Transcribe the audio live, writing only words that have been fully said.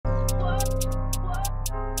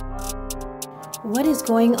What is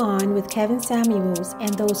going on with Kevin Samuels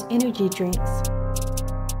and those energy drinks?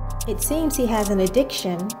 It seems he has an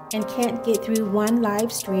addiction and can't get through one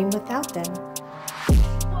live stream without them.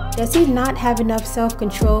 Does he not have enough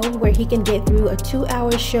self-control where he can get through a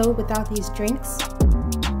 2-hour show without these drinks?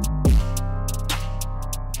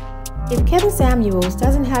 If Kevin Samuels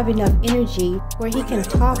doesn't have enough energy where he can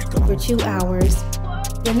talk for 2 hours,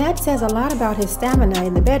 then that says a lot about his stamina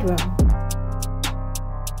in the bedroom.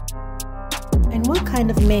 And what kind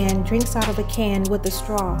of man drinks out of a can with a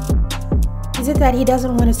straw? Is it that he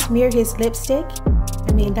doesn't want to smear his lipstick?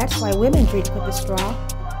 I mean, that's why women drink with a straw.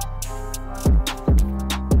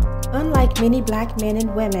 Unlike many black men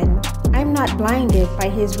and women, I'm not blinded by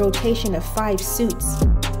his rotation of 5 suits.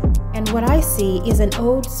 And what I see is an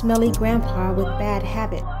old, smelly grandpa with bad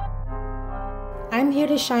habit. I'm here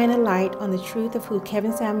to shine a light on the truth of who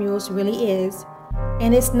Kevin Samuels really is,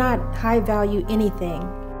 and it's not high-value anything.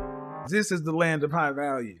 This is the land of high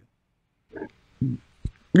value.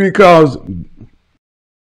 Because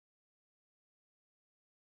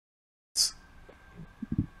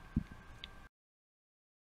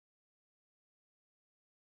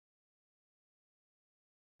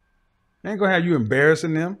I ain't gonna have you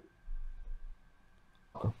embarrassing them.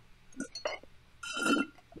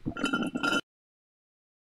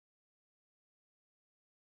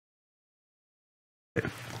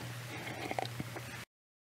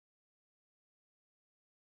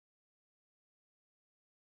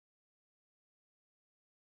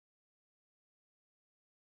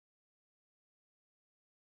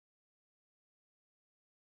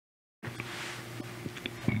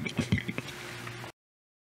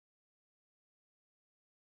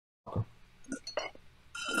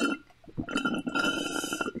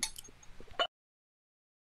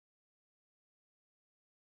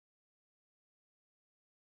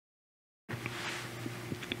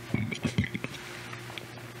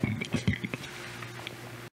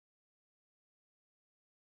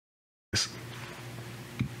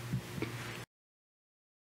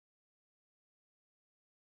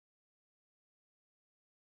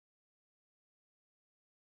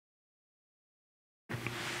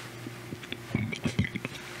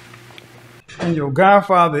 And your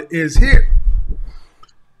godfather is here.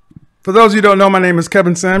 For those of you who don't know, my name is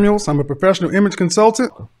Kevin Samuels. I'm a professional image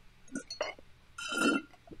consultant.